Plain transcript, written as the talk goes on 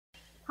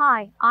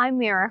Hi, I'm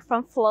Mira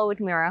from Flow with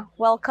Mira.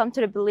 Welcome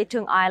to the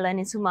Belitung Island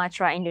in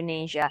Sumatra,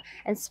 Indonesia.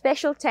 And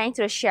special thanks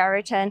to the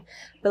Sheraton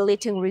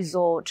Belitung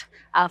Resort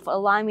for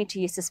allowing me to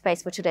use the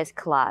space for today's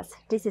class.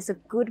 This is a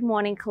good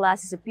morning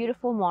class. It's a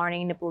beautiful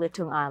morning in the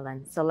Belitung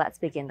Island. So let's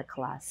begin the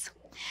class.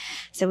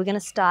 So we're going to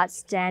start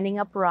standing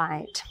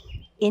upright.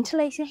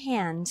 Interlace your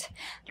hands.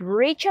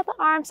 Reach out the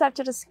arms up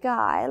to the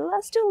sky.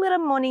 Let's do a little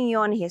morning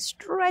yawn here.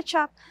 Stretch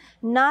up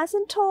nice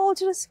and tall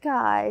to the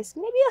skies.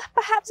 Maybe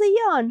perhaps a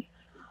yawn.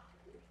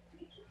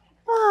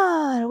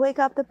 Wake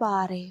up the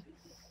body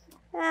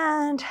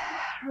and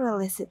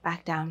release it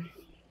back down.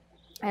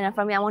 And then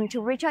from here, I want you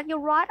to reach out your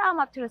right arm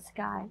up to the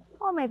sky,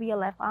 or maybe your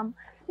left arm.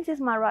 This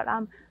is my right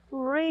arm.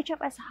 Reach up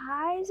as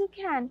high as you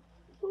can.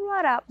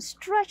 Right up.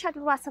 Stretch out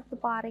the rest of the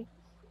body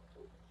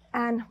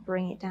and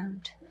bring it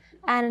down.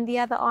 And in the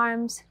other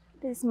arms,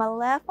 this is my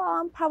left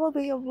arm,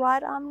 probably your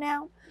right arm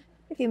now.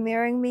 If you're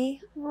mirroring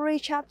me,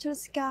 reach up to the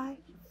sky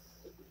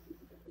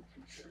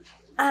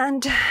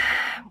and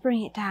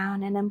bring it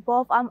down, and then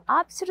both arms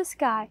up to the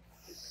sky.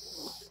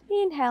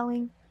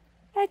 Inhaling,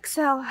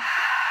 exhale,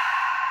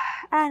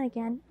 and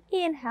again,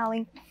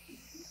 inhaling,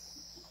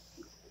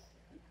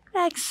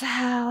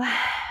 exhale,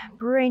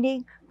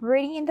 breathing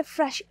in the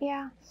fresh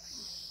air,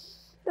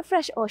 the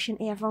fresh ocean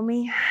air for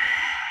me.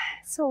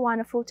 So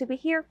wonderful to be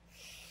here.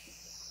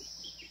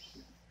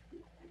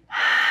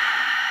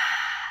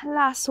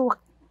 Last walk.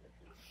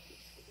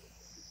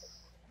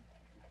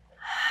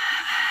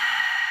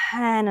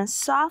 And then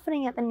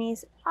softening at the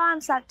knees,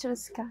 arms up to the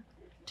sky,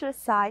 to the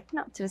side,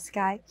 not to the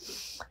sky.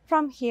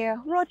 From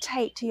here,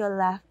 rotate to your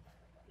left.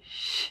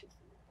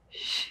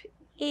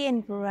 In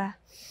breath.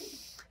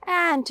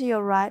 And to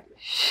your right.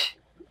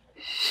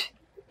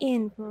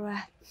 In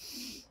breath.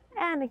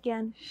 And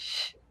again.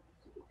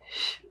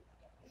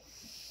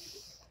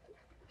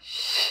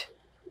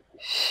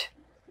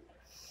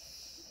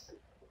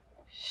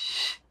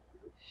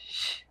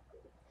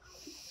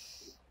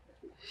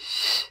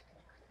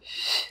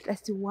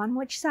 Let's do one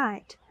more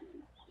side.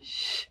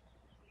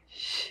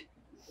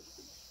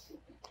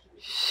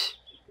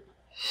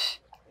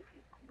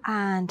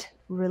 And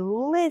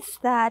release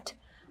that.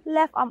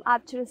 Left arm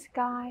up to the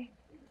sky.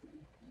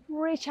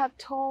 Reach up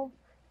tall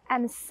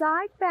and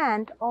side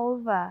bend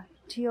over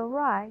to your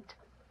right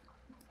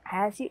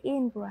as you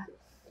in-breath.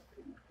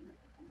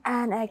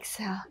 And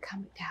exhale,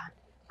 come down.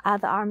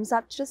 Other arms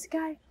up to the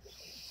sky.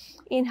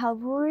 Inhale,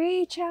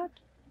 reach out,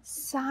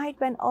 side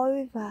bend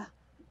over.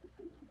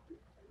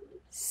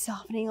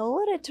 Softening a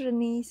little to the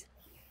knees.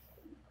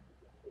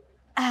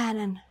 And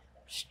then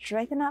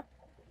straighten up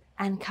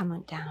and come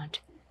on down.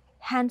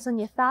 Hands on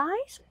your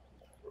thighs.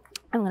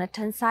 I'm going to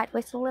turn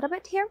sideways a little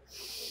bit here.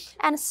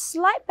 And a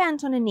slight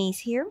bend on the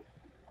knees here.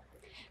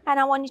 And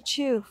I want you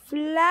to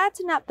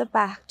flatten up the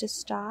back to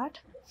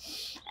start.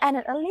 And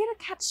then a little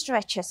cat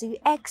stretches. So you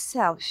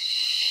exhale.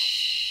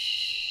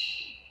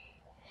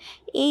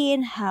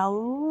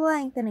 Inhale,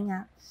 lengthening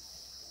up.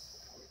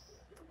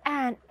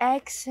 And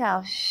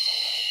exhale.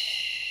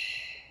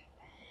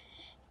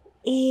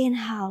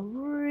 Inhale,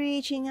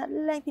 reaching out,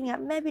 lengthening up,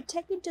 maybe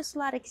take it to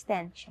slight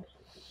extension.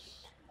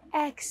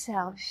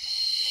 Exhale.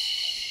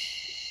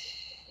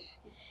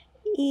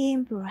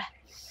 In breath.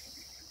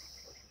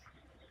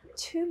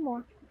 Two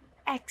more.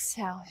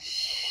 Exhale.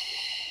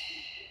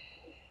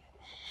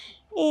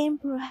 In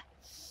breath.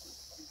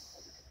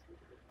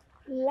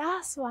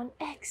 Last one.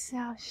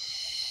 Exhale.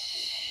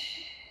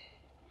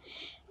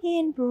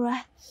 In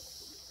breath.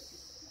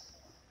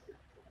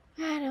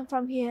 And then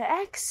from here,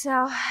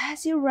 exhale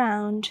as you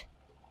round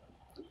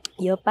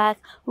your back,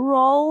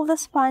 roll the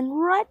spine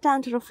right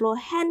down to the floor,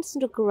 hands to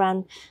the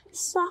ground,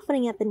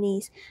 softening at the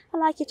knees. I'd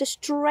like you to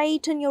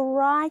straighten your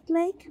right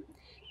leg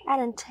and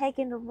then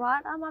taking the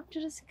right arm up to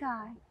the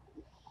sky.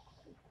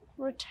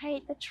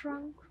 Rotate the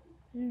trunk,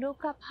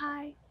 look up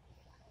high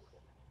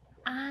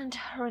and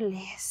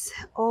release.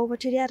 Over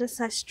to the other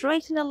side,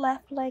 straighten the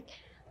left leg,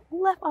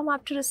 left arm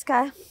up to the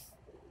sky.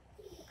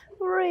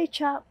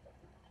 Reach up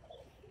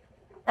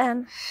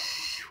and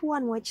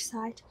one more each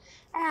side,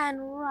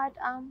 and right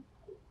arm,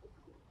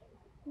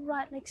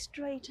 right leg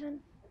straighten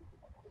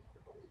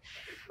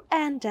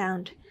and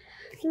down.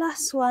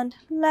 Last one,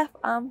 left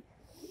arm,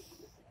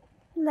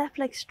 left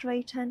leg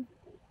straighten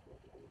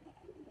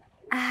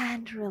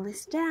and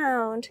release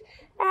down.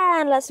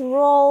 And let's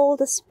roll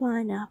the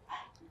spine up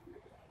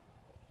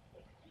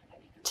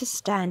to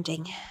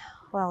standing.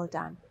 Well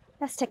done.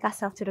 Let's take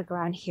ourselves to the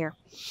ground here.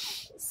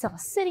 So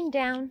sitting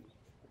down,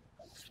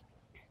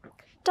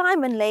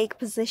 diamond leg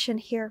position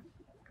here.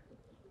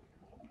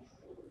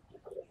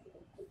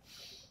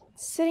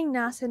 Sitting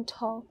nice and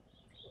tall.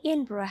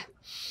 In breath.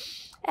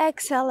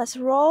 Exhale, let's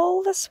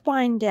roll the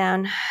spine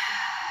down.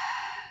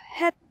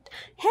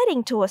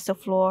 Heading towards the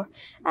floor.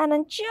 And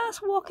then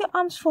just walk your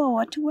arms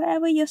forward to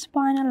wherever your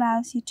spine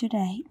allows you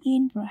today.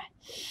 In breath.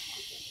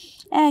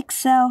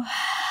 Exhale.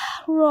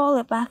 Roll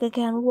it back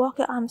again. Walk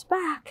your arms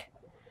back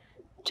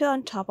to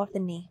on top of the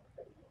knee.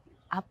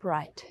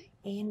 Upright.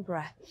 In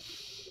breath.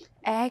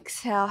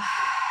 Exhale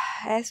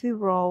as we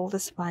roll the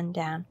spine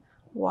down.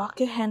 Walk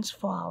your hands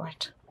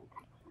forward.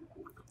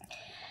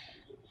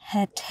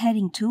 Head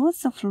heading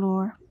towards the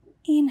floor.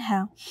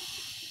 Inhale.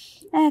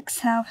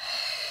 Exhale.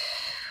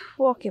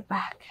 Walk it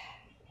back.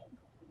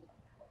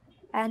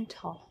 And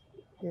tall.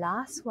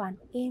 Last one.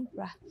 In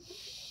breath.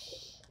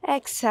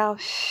 Exhale.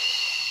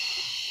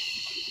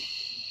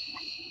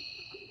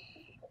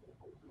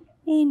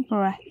 In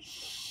breath.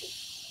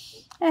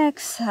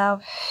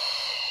 Exhale.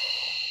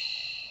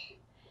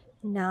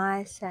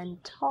 Nice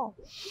and tall.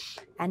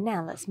 And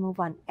now let's move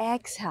on.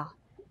 Exhale.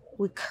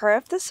 We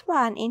curve the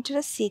spine into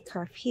the C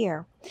curve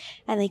here.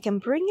 And then you can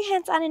bring your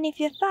hands underneath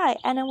your thigh.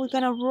 And then we're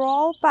going to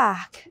roll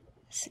back.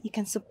 So you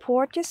can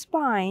support your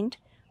spine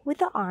with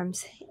the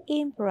arms.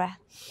 In breath.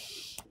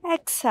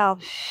 Exhale.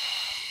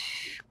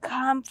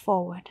 Come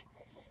forward.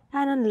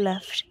 And then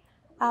lift.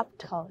 Up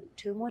tall.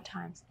 2 more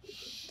times.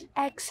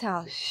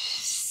 Exhale.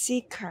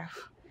 C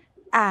curve.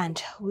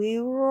 And we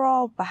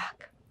roll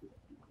back.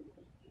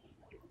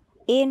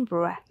 In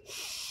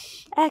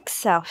breath.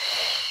 Exhale.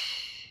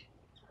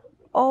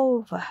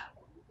 Over.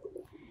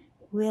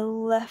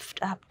 We'll lift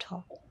up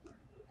tall.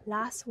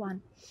 Last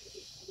one.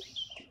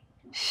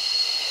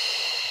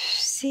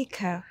 C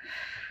curve.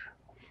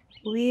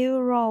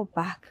 We'll roll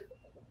back.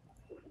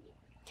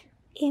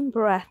 In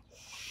breath.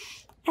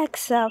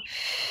 Exhale.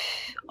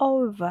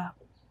 Over.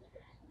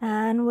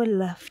 And we'll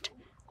lift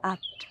up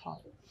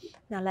tall.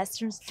 Now let's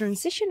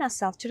transition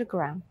ourselves to the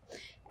ground.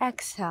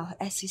 Exhale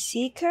as you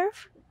C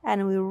curve.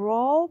 And we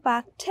roll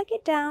back, take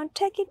it down,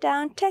 take it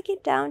down, take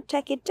it down,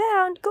 take it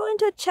down. Go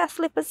into a chest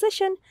lift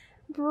position.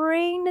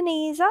 Bring the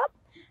knees up.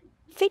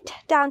 Feet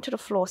down to the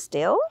floor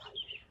still.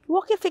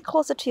 Walk your feet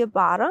closer to your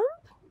bottom.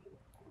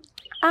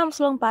 Arms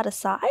long by the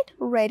side.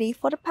 Ready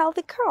for the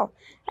pelvic curl.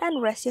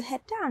 And rest your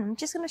head down. I'm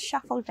just going to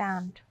shuffle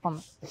down from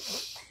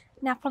it.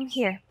 Now from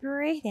here,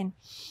 breathe in.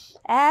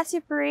 As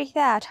you breathe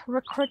out,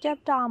 recruit your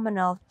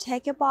abdominal.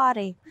 Take your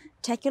body.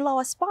 Take your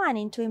lower spine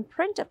into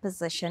imprinted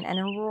position and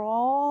then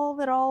roll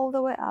it all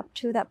the way up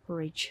to that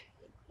bridge.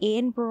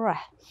 In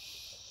breath.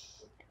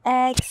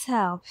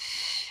 Exhale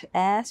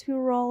as we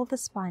roll the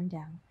spine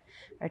down.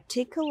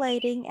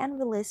 Articulating and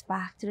release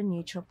back to the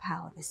neutral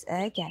pelvis.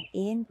 Again,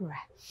 in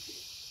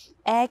breath.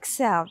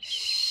 Exhale.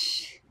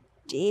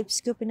 Deep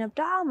scooping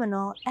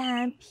abdominal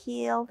and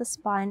peel the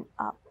spine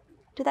up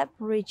to that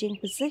bridging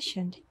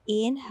position.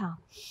 Inhale.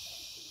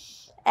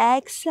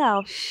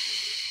 Exhale.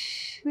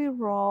 We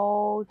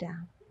roll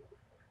down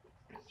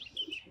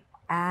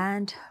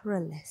and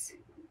release.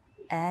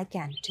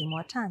 Again, 2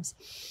 more times.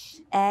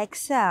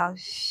 Exhale.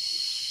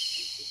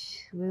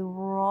 We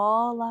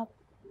roll up.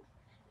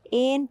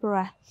 In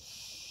breath.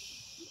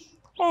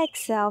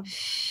 Exhale.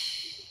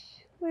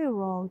 We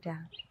roll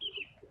down.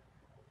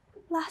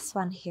 Last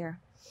one here.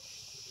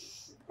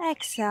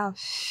 Exhale.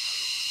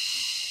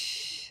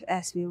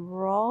 As we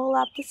roll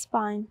up the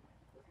spine.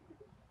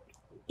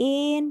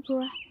 In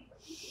breath.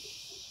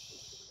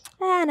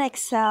 And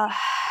exhale,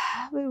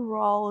 we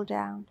roll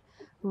down,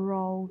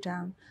 roll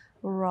down,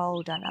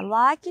 roll down. I'd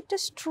like you to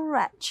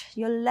stretch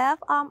your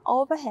left arm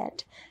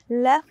overhead,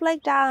 left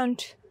leg down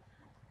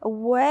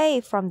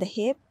away from the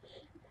hip.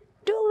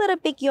 Do a little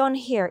big yawn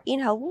here.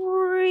 Inhale,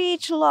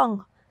 reach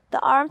long. The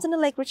arms and the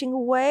leg reaching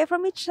away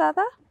from each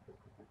other.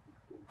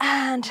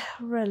 And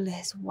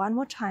release. One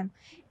more time.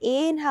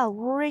 Inhale,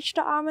 reach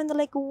the arm and the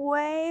leg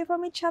away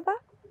from each other.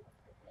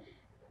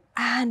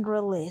 And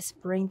release.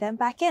 Bring them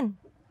back in.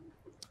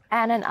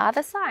 And then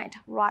other side,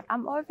 right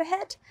arm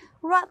overhead,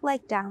 right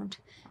leg down.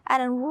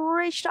 And then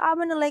reach the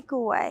arm and the leg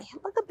away.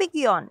 Like a big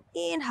yawn.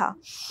 Inhale.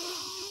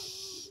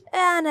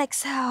 And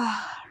exhale.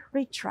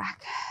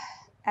 Retract.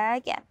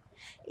 Again.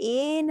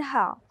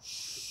 Inhale.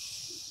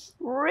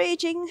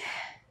 Reaching.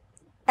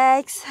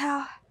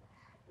 Exhale.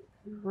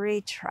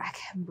 Retract.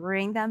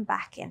 Bring them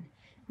back in.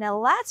 Now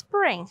let's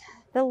bring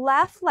the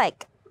left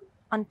leg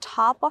on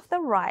top of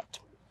the right.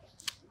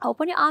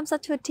 Open your arms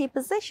up to a T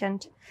position.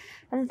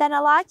 And then I'd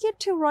like you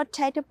to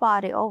rotate the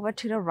body over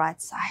to the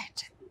right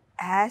side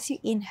as you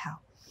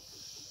inhale.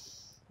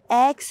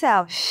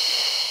 Exhale.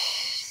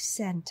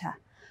 Center.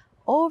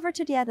 Over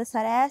to the other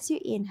side as you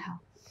inhale.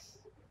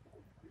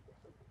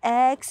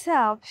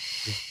 Exhale.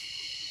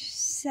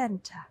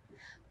 Center.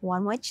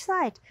 One more each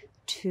side.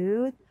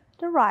 To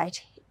the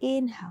right.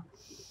 Inhale.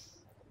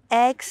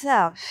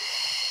 Exhale.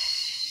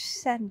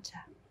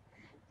 Center.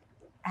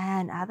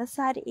 And other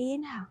side.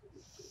 Inhale.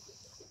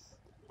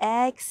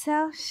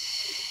 Exhale.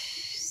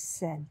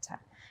 Center.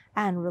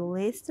 And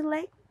release the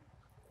leg.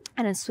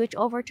 And then switch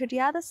over to the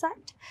other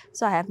side.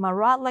 So I have my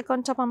right leg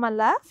on top of my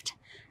left.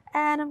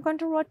 And I'm going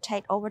to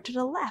rotate over to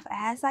the left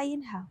as I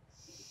inhale.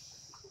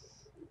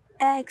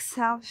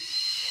 Exhale.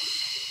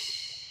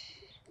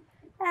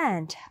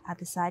 And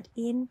other side,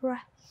 in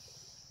breath.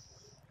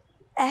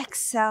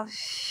 Exhale.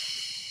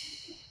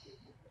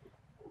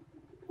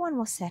 One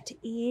more set.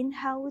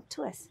 Inhale with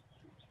twist.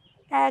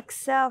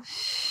 Exhale.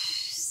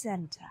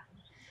 Center.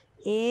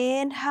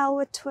 Inhale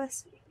with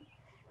twist.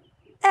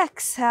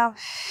 Exhale.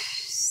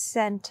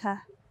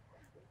 Center.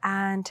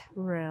 And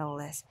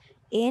release.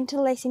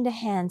 Interlacing the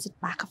hands at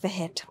back of the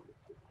head.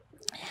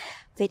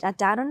 Feet are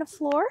down on the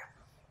floor.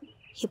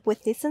 Hip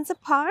width distance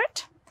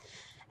apart.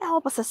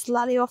 Elbows are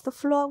slightly off the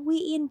floor. We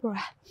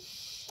in-breath.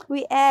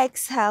 We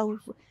exhale.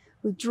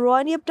 We draw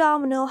in the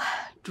abdominal.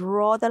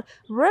 Draw the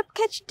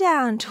ribcage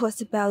down towards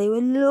the belly.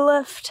 We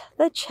lift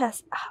the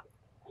chest up.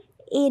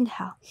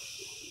 Inhale.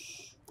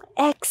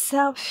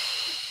 Exhale.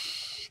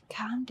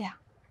 Calm down.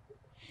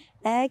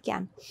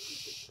 Again.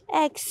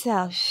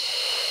 Exhale.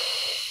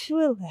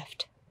 We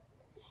lift.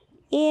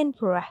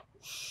 In-breath.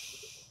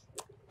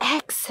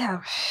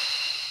 Exhale.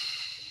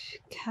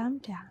 Calm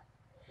down.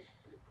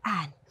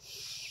 And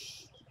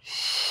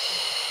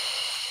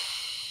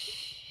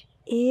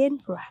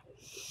in-breath.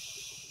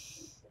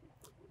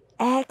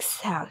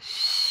 Exhale.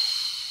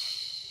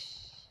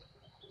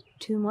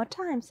 2 more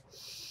times.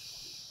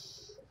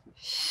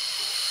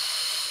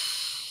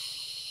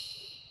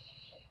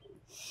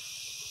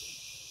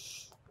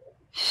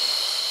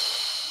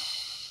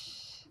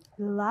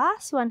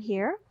 Last one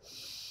here.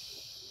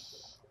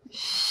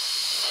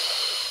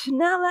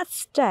 Now let's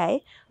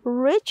stay.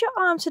 Reach your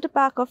arms to the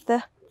back of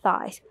the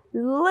thighs.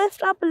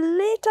 Lift up a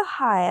little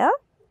higher.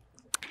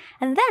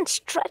 And then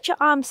stretch your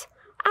arms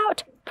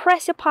out.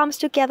 Press your palms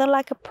together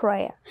like a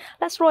prayer.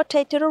 Let's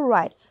rotate to the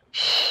right.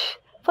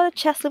 For the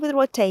chest lift with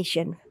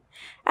rotation.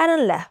 And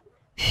then left.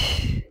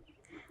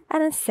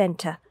 And then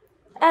center.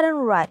 And then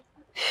right.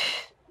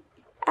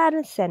 And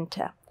then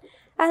center.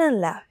 And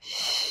then left.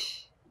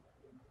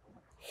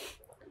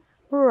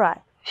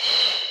 Right.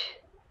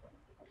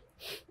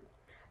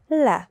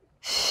 Left.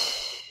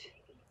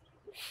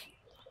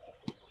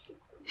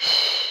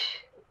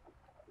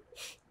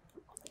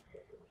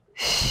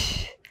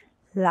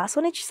 Last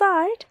one each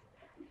side.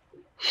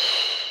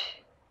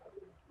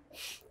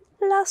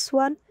 Last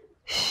one.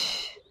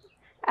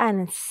 And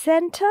in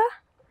center.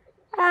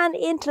 And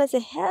interlace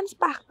your hands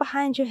back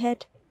behind your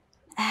head.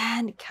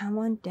 And come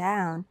on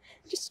down.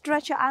 Just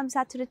stretch your arms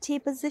out to the T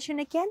position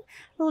again.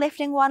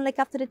 Lifting one leg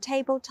up to the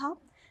tabletop.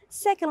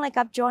 Second leg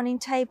up, joining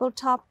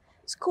tabletop.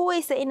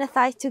 Squeeze the inner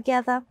thighs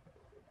together.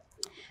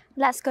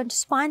 Let's go into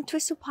spine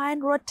twist supine.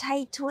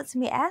 Rotate towards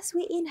me as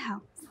we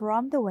inhale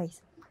from the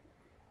waist.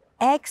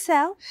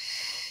 Exhale.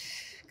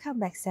 Come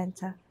back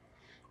center.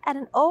 And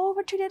then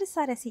over to the other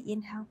side as you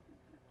inhale.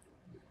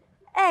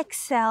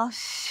 Exhale.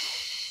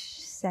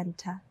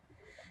 Center.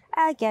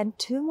 Again,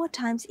 2 more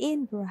times.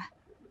 In breath.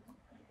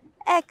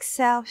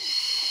 Exhale.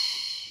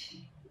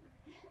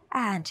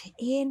 And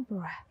in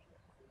breath.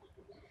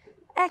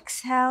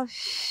 Exhale.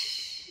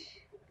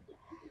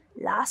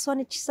 Last one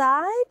each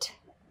side.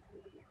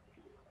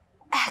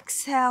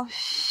 Exhale.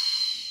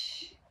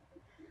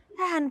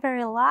 And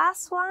very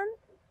last one.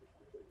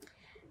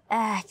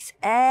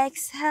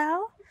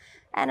 Exhale.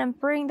 And then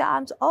bring the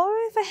arms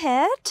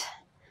overhead.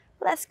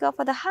 Let's go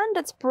for the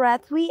 100th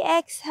breath. We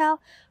exhale.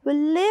 We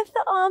lift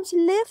the arms,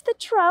 lift the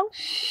trunk.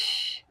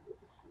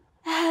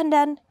 And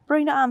then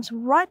bring the arms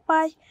right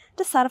by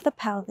the side of the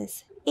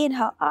pelvis.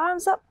 Inhale,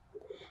 arms up.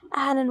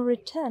 And then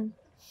return.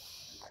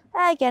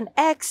 Again,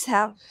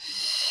 exhale.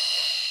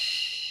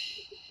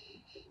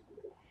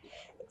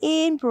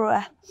 In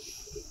breath.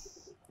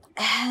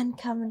 And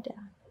coming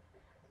down.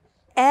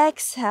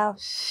 Exhale.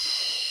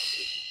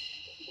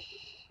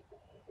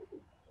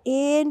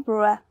 In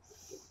breath.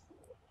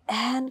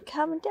 And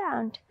coming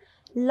down.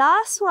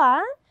 Last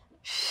one.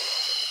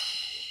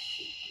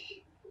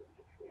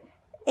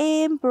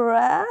 In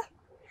breath.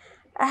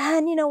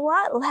 And you know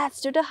what? Let's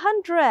do the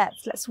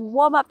 100s. Let's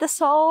warm up the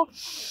soul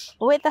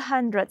with the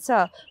 100.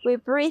 So we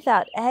breathe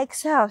out.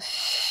 Exhale.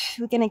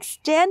 We can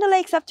extend the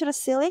legs up to the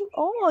ceiling,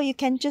 or you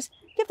can just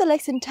give the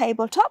legs in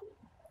tabletop.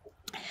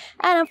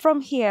 And then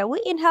from here,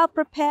 we inhale,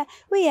 prepare.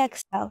 We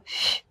exhale.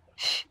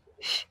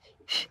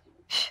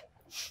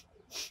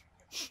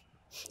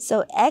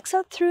 So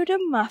exhale through the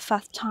mouth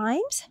 5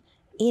 times.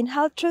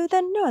 Inhale through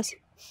the nose.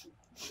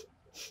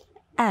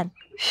 And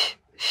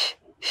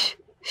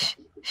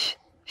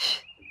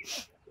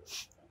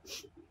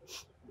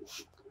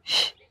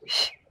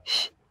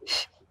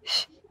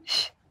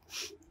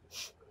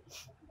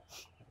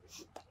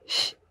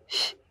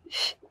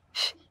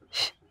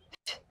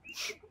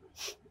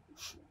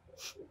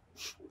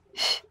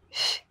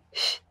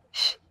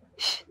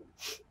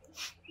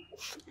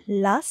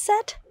last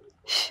set.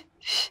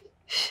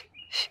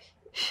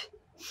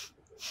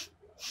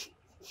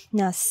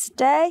 Now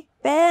stay,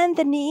 bend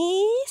the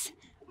knees,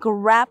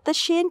 grab the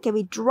shin. Can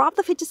we drop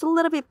the feet just a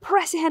little bit?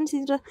 Press your hands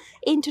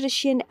into the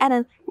shin and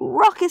then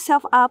rock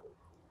yourself up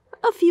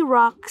a few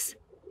rocks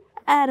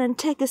and then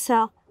take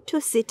yourself to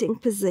a sitting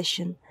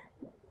position.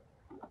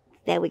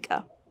 There we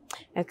go.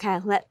 Okay,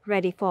 let's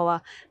ready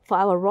for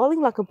our rolling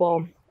like a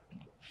ball.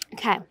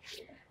 Okay,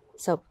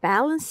 so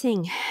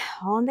balancing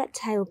on that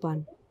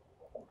tailbone,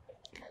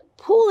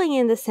 pulling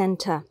in the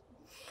center.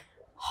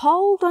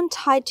 Hold on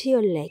tight to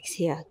your legs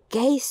here.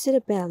 Gaze to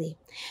the belly.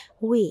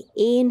 We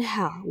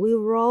inhale. We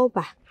roll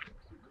back.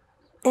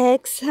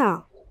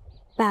 Exhale.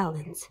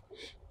 Balance.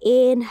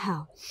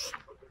 Inhale.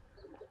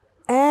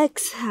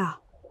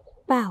 Exhale.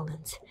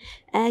 Balance.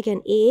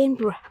 Again, in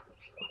breath.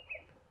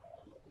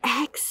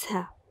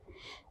 Exhale.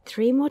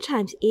 3 more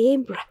times.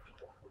 In breath.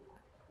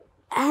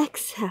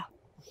 Exhale.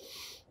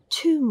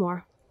 2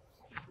 more.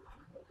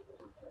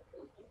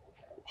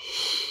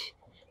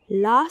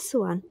 Last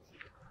one.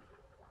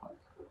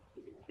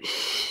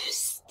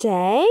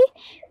 Stay.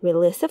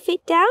 Release the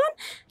feet down.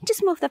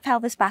 Just move the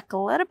pelvis back a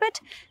little bit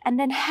and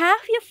then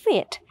have your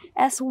feet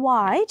as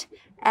wide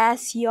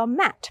as your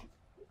mat.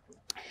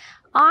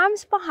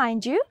 Arms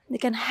behind you. You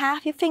can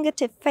have your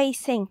fingertip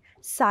facing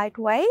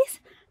sideways.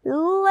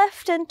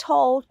 Lift and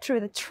tall through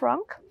the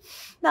trunk.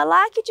 Now I'd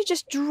like you to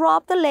just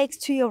drop the legs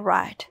to your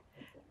right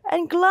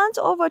and glance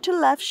over to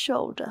left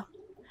shoulder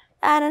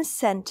and in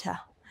center.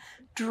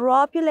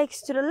 Drop your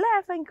legs to the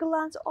left and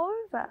glance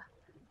over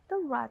the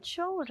right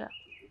shoulder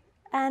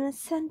and in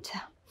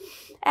center.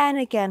 And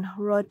again,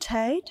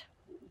 rotate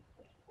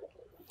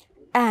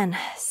and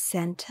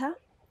center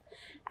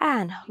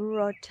and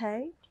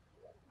rotate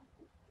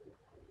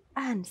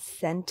and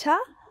center.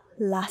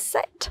 Last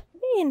set.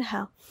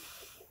 Inhale.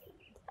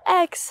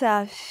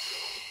 Exhale.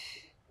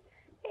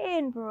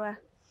 In breath.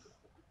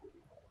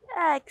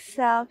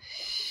 Exhale.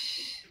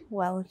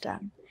 Well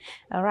done.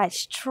 All right,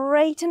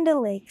 straighten the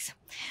legs.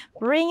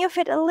 Bring your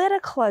feet a little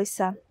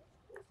closer.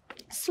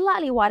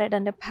 Slightly wider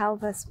than the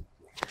pelvis.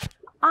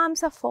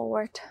 Arms are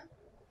forward.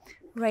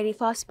 Ready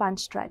for a spine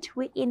stretch.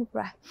 We in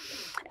breath.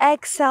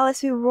 Exhale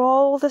as we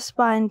roll the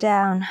spine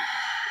down.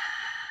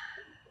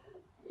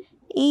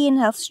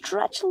 Inhale,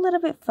 stretch a little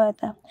bit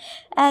further.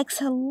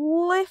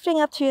 Exhale,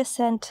 lifting up to your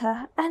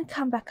center and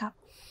come back up.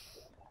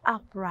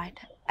 Upright.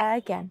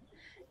 Again.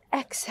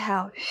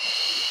 Exhale.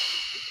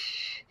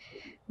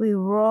 We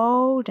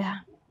roll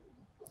down.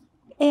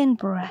 In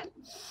breath.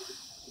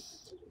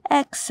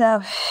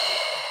 Exhale.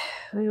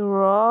 We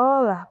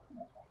roll up.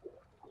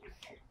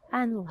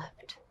 And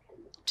lift.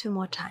 2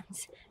 more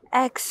times.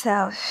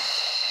 Exhale.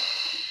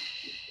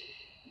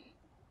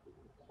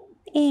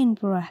 In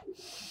breath.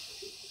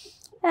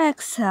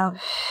 Exhale.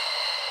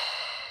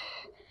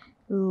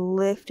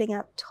 Lifting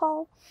up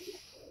tall.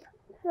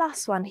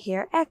 Last one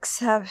here.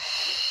 Exhale.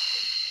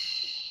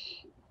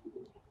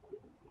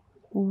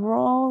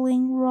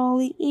 Rolling,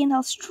 rolling.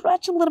 Inhale.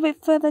 Stretch a little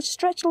bit further.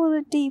 Stretch a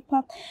little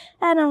deeper.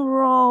 And then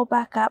roll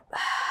back up.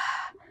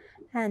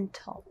 And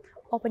tall.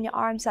 Open your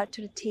arms out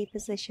to the T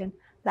position.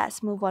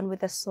 Let's move on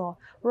with the saw.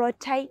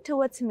 Rotate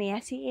towards me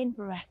as you in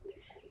breath.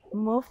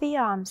 Move the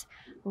arms.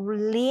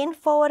 Lean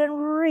forward and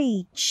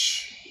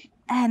reach.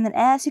 And then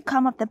as you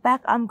come up, the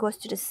back arm goes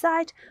to the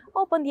side.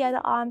 Open the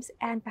other arms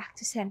and back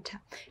to center.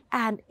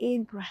 And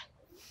in breath.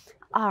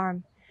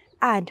 Arm.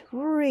 And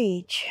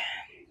reach.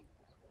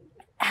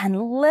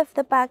 And lift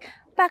the back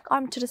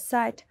arm to the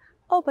side.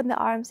 Open the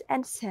arms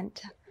and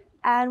center.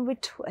 And we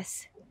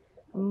twist.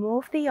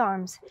 Move the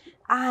arms.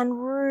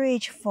 And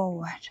reach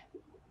forward.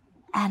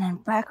 And then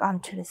back arm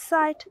to the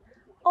side.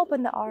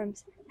 Open the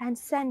arms and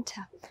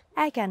center.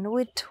 Again,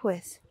 we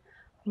twist.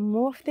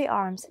 Move the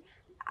arms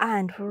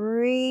and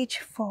reach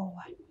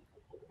forward.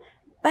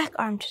 Back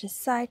arm to the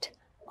side.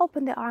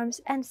 Open the arms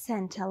and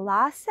center.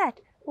 Last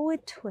set. We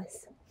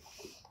twist.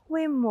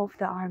 We move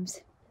the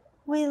arms.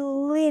 We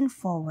lean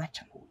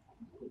forward.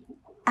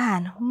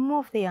 And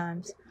move the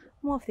arms.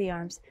 Move the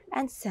arms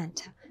and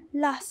center.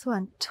 Last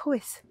one.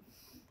 Twist.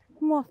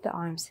 Move the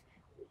arms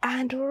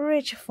and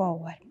reach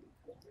forward.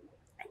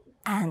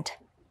 And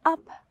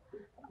up,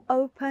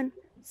 open,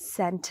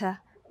 center,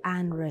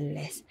 and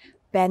release.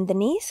 Bend the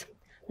knees.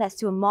 Let's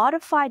do a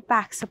modified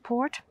back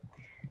support.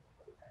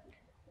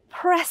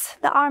 Press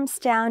the arms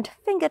down,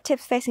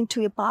 fingertips facing to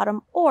your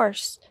bottom or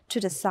to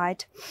the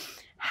side.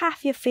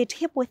 Have your feet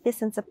hip width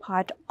distance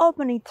apart,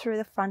 opening through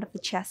the front of the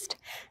chest.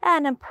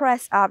 And then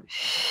press up.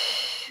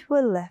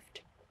 We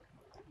lift.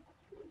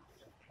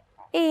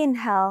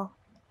 Inhale.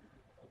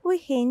 We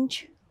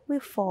hinge. We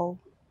fold.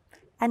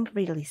 And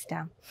release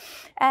down.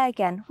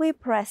 Again, we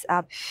press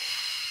up.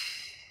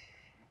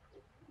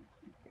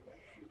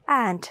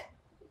 And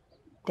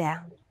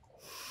down.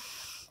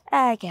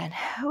 Again,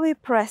 we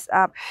press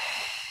up.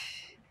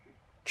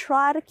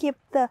 Try to keep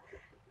the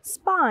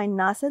spine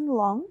nice and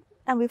long.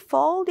 And we're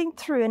folding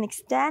through and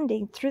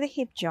extending through the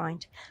hip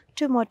joint.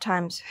 2 more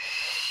times.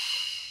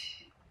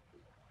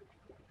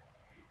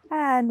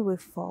 And we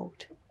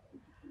fold.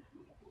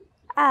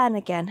 And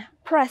again,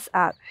 press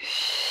up.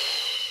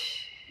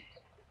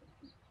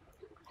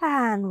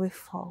 And we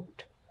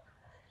fold.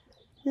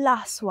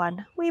 Last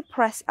one, we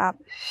press up.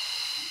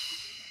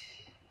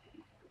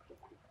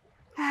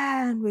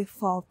 And we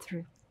fold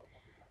through.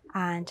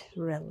 And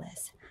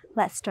release.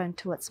 Let's turn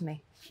towards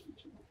me.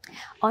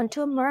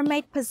 Onto a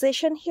mermaid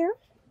position here.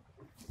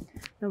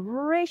 Now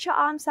reach your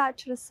arms out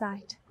to the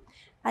side.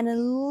 And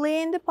then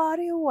lean the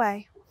body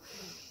away.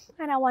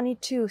 And I want you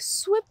to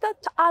sweep the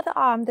other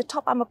arm, the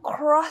top arm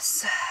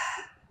across.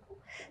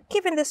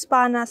 Keeping the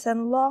spine nice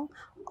and long.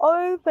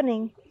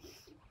 Opening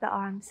the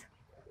arms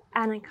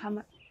and then come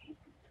up.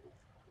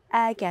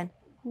 Again,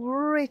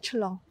 reach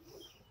long.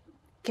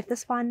 Keep the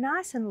spine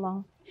nice and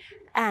long.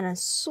 And then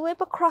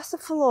sweep across the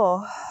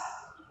floor.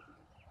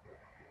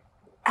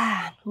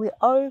 And we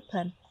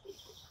open.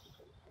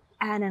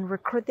 And then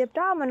recruit the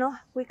abdominal.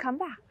 We come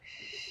back.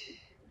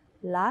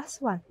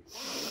 Last one.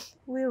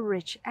 We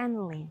reach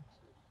and lean.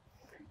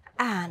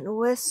 And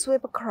we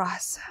sweep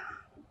across.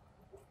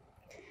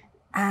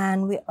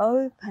 And we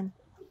open.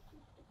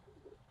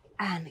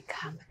 And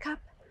come back up.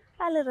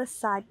 A little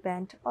side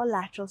bend or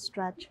lateral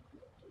stretch.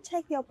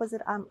 Take the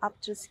opposite arm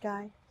up to the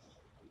sky.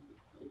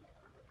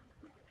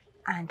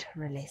 And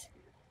release.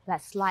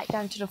 Let's slide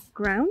down to the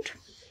ground.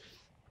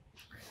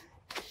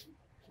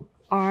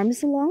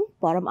 Arms long,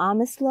 bottom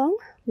arm is long,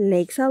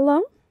 legs are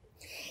long.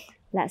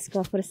 Let's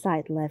go for the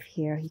side lift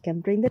here. You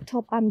can bring the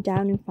top arm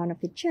down in front of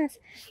your chest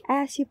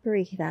as you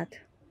breathe out.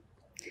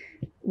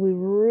 We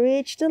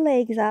reach the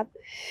legs up.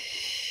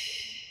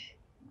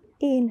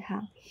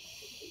 Inhale.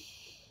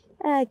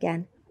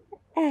 Again.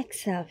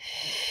 Exhale.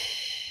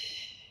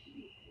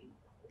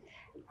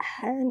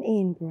 And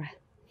in breath.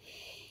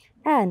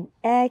 And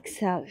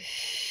exhale.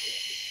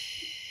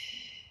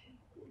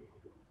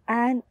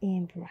 And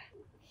in breath.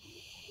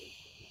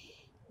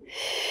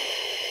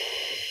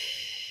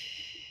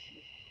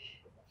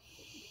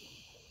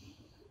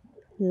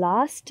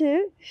 Last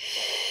two.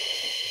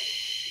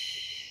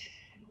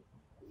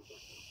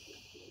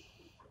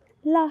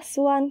 Last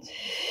one.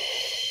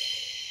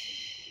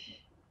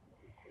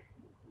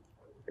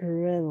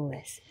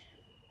 Release.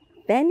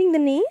 Bending the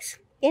knees,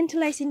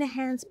 interlacing the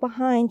hands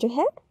behind your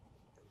head.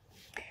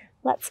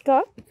 Let's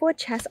go for a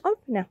chest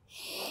opener.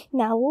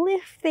 Now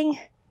lifting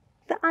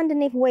the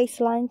underneath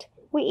waistline.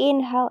 We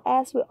inhale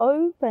as we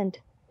open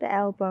the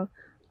elbow.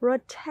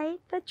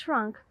 Rotate the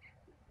trunk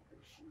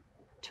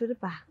to the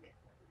back.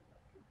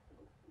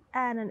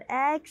 And an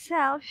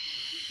exhale.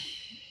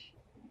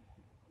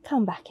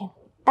 Come back in.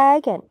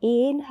 Again,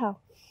 inhale.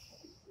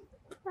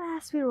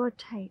 As we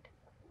rotate.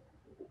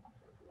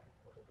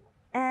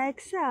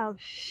 Exhale.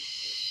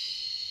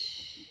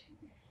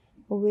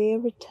 We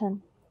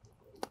return.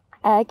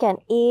 Again,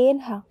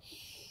 inhale.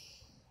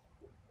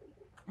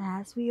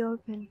 As we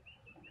open.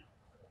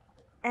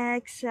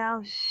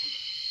 Exhale.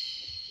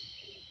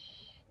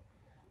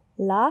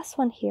 Last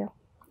one here.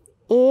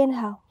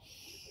 Inhale.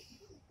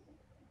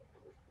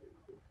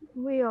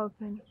 We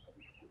open.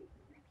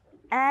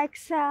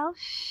 Exhale.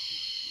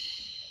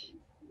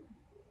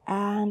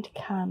 And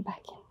come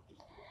back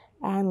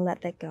in. And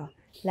let that go.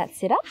 Let's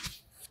sit up.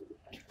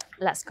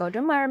 Let's go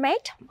to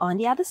mermaid on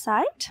the other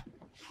side.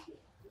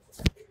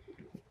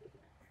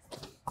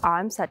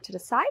 Arms out to the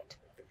side.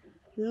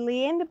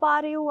 Lean the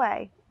body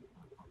away.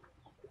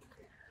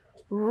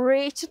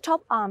 Reach the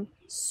top arm.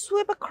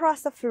 Sweep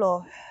across the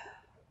floor.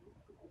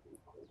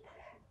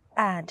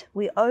 And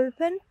we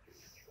open.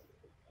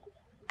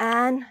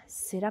 And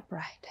sit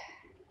upright.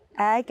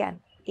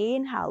 Again,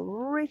 inhale,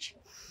 reach.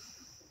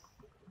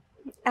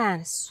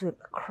 And sweep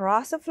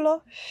across the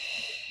floor.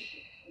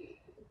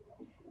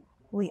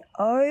 We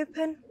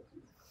open.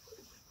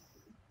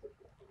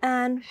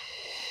 And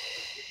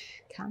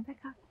come back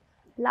up.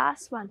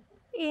 Last one.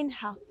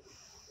 Inhale.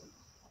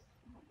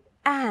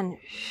 And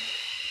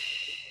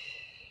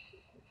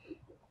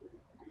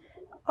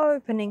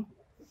opening.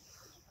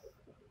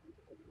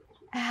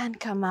 And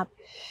come up.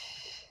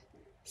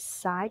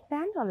 Side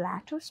bend or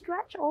lateral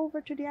stretch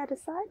over to the other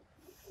side.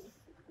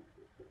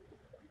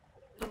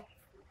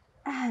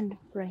 And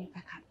bring it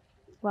back up.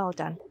 Well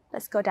done.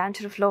 Let's go down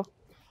to the floor.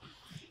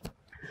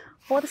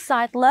 For the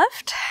side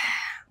lift,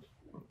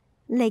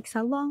 legs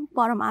are long,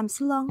 bottom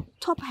arms long,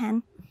 top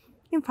hand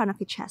in front of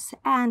your chest.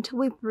 And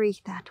we breathe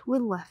that. We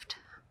lift.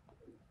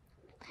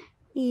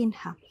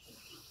 Inhale.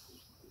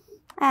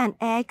 And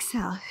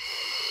exhale.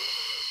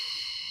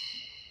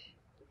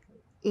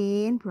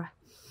 In breath.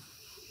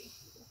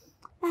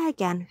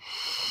 Again.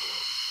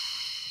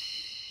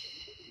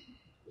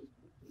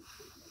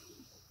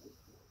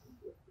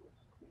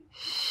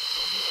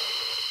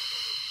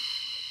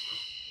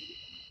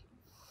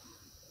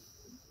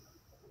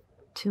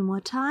 Two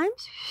more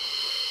times.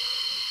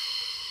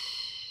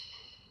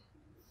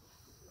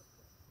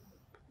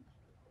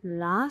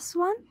 Last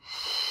one.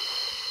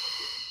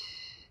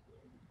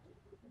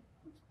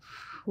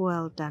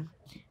 Well done.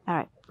 All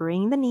right,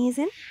 bring the knees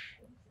in.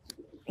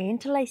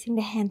 Interlacing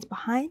the hands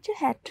behind your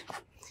head.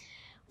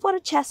 For the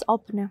chest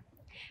opener,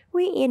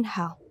 we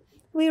inhale,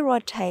 we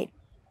rotate.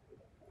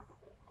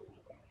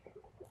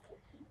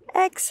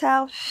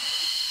 Exhale.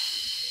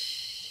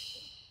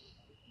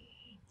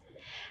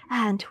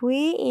 And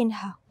we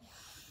inhale.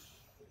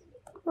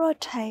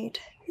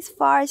 Rotate as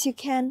far as you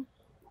can.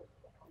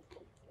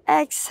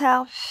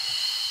 Exhale.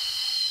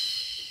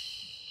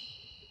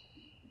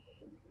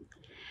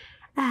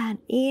 And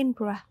in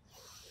breath.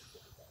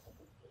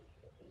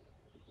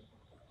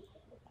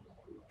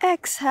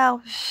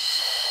 Exhale.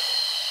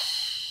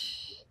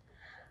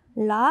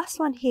 Last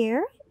one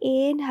here.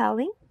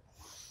 Inhaling.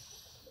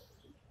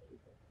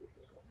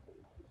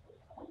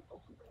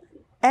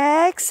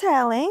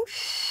 Exhaling.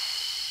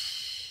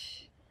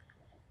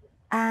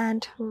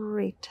 And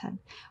return.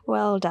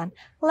 Well done.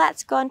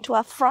 Let's go into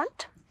our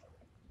front.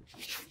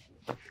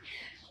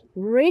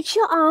 Reach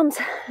your arms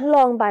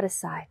long by the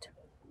side.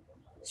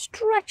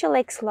 Stretch your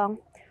legs long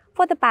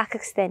for the back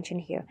extension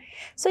here.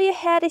 So your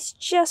head is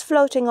just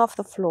floating off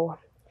the floor.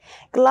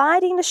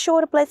 Gliding the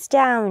shoulder blades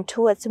down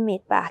towards the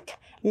mid-back.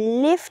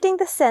 Lifting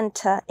the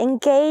center,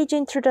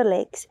 engaging through the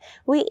legs.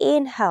 We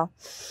inhale.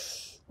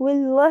 We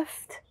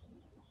lift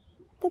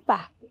the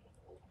back.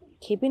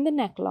 keeping the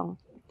neck long.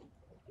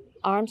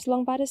 Arms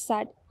long by the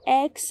side.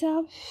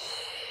 Exhale.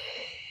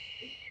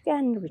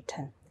 And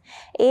return.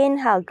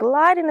 Inhale,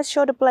 gliding the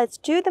shoulder blades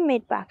to the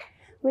mid-back.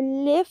 We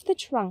lift the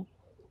trunk.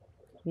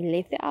 We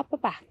lift the upper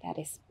back, that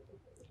is.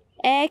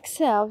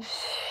 Exhale.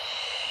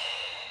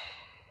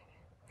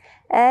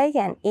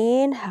 Again,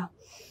 inhale.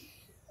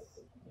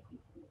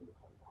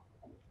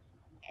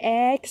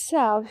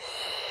 Exhale.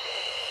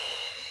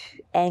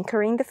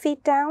 Anchoring the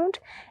feet down.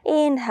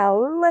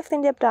 Inhale,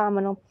 lifting the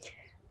abdominal.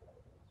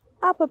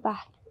 Upper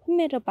back,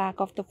 middle back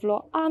of the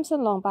floor. Arms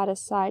along by the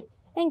side.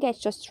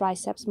 Engage those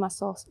triceps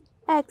muscles.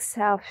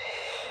 Exhale.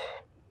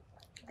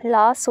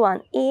 Last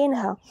one.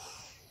 Inhale.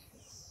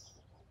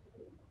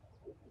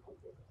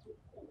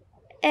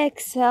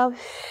 Exhale.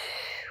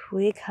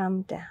 We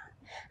come down.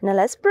 Now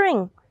let's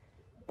bring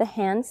the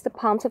hands, the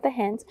palms of the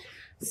hands,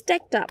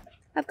 stacked up.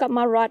 I've got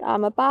my right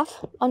arm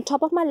above, on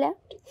top of my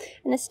left,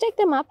 and I stack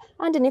them up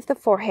underneath the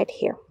forehead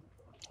here.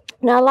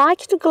 Now I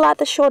like you to glide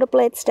the shoulder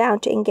blades down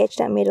to engage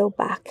that middle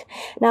back.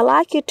 Now I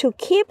like you to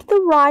keep the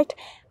right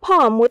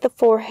palm with the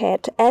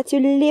forehead as you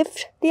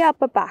lift the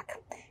upper back.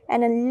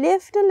 And then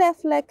lift the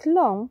left leg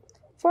long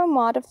for a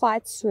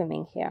modified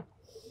swimming here.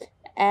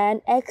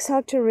 And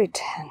exhale to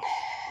return.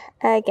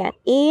 Again,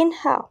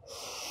 inhale.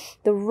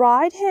 The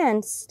right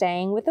hand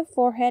staying with the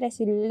forehead as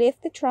you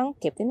lift the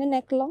trunk, keeping the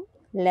neck long.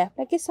 Left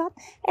leg is up.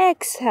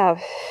 Exhale.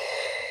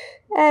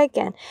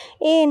 Again,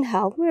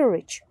 inhale, we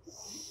reach.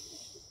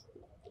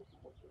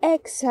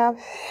 Exhale.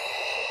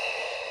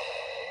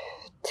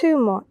 Two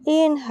more.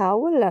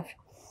 Inhale, we lift.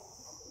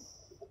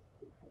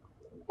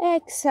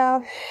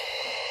 Exhale.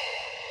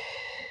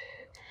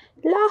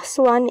 Last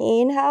one.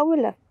 Inhale,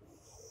 we lift.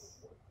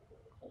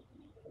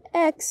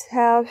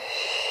 Exhale.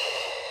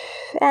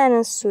 And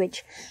then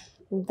switch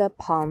the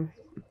palm.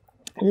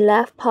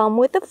 Left palm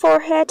with the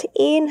forehead.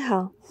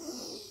 Inhale.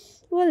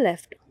 We'll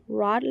lift.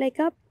 Right leg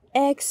up.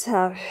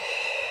 Exhale.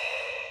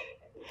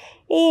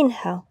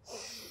 Inhale.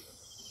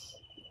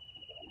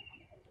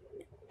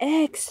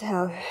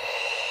 Exhale.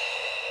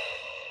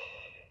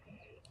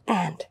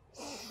 And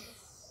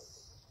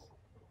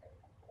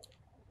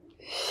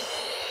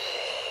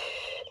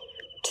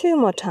two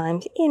more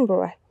times. In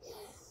breath.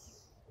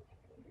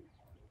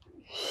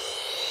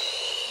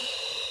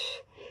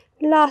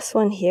 Last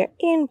one here.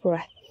 In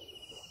breath.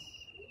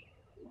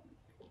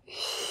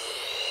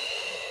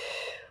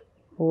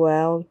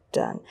 Well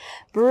done.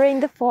 Bring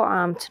the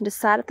forearm to the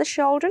side of the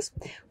shoulders.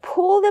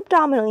 Pull the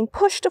abdominal in.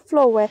 Push the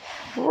floor away.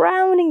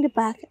 Rounding the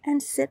back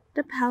and sit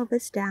the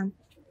pelvis down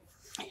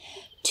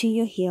to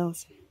your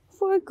heels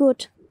for a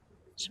good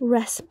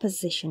rest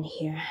position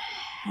here.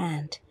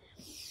 And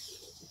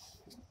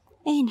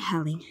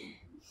inhaling.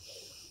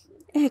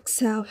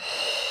 Exhale.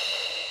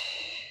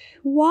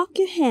 Walk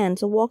your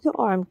hands or walk your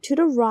arm to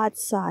the right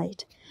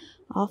side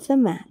of the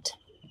mat.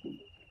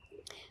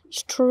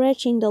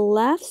 Stretching the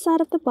left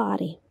side of the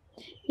body.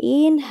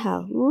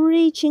 Inhale,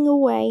 reaching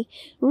away,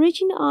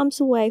 reaching the arms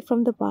away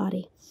from the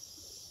body.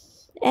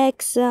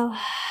 Exhale.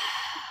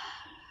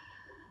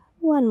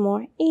 One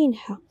more.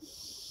 Inhale.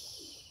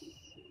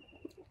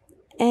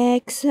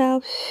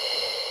 Exhale.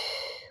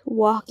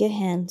 Walk your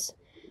hands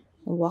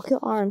and walk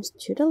your arms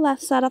to the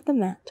left side of the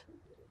mat.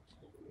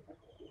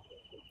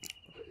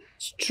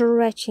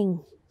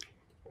 Stretching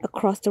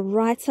across the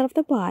right side of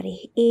the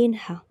body.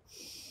 Inhale.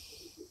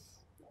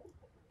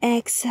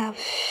 Exhale.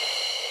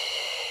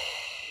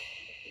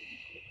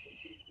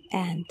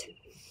 And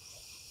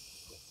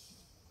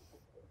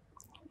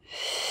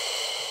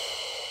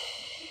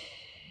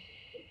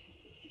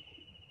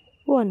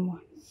one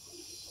more.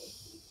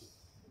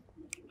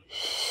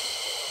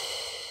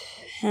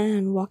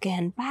 And walk your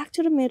hand back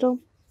to the middle.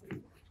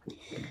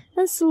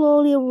 And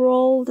slowly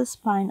roll the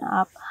spine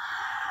up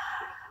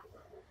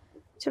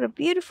to the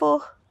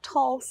beautiful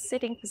tall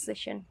sitting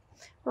position.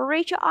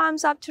 Reach your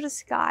arms up to the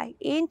sky,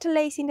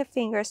 interlacing the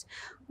fingers.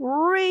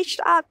 Reach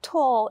up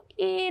tall.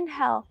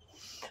 Inhale.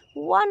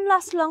 One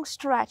last long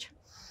stretch.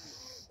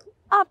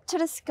 Up to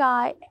the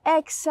sky.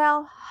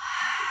 Exhale.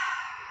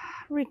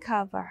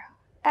 Recover.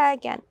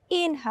 Again.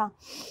 Inhale.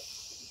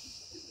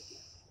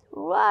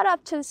 Right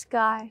up to the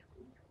sky.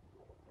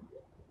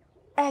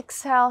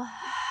 Exhale.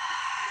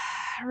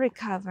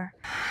 Recover.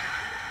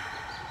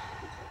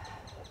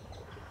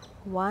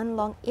 One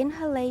long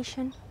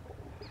inhalation.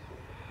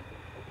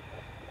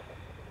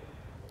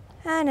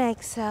 And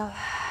exhale.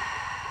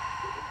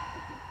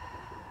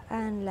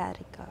 And let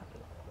it go.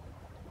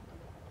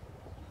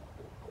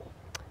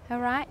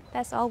 Alright,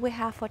 that's all we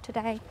have for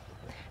today.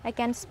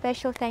 Again,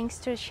 special thanks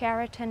to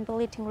Sheraton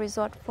Belitung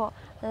Resort for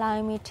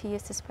allowing me to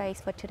use the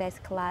space for today's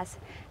class.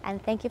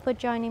 And thank you for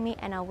joining me,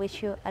 and I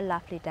wish you a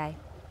lovely day.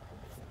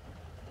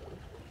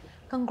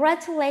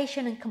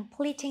 Congratulations on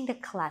completing the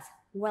class.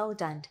 Well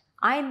done.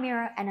 I'm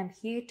Mira, and I'm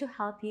here to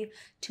help you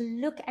to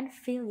look and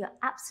feel your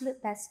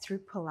absolute best through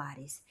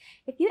Pilates.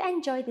 If you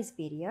enjoyed this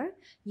video,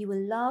 you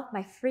will love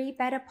my free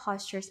Better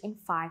Postures in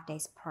 5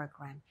 Days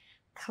program.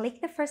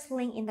 Click the first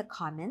link in the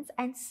comments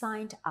and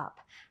sign up.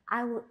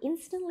 I will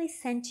instantly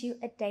send you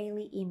a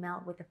daily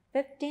email with a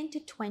 15 to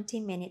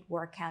 20-minute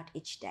workout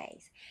each day.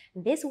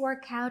 This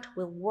workout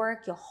will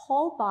work your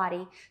whole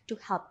body to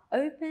help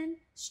open,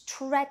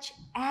 stretch,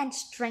 and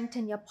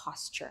strengthen your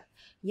posture.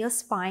 Your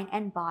spine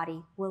and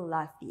body will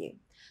love you.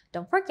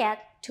 Don't forget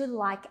to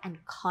like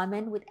and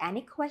comment with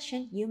any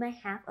question you may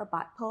have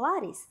about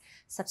Pilates.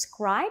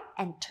 Subscribe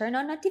and turn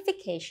on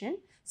notification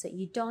so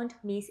you don't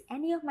miss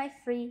any of my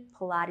free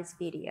Pilates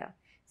video.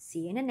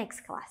 See you in the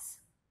next class.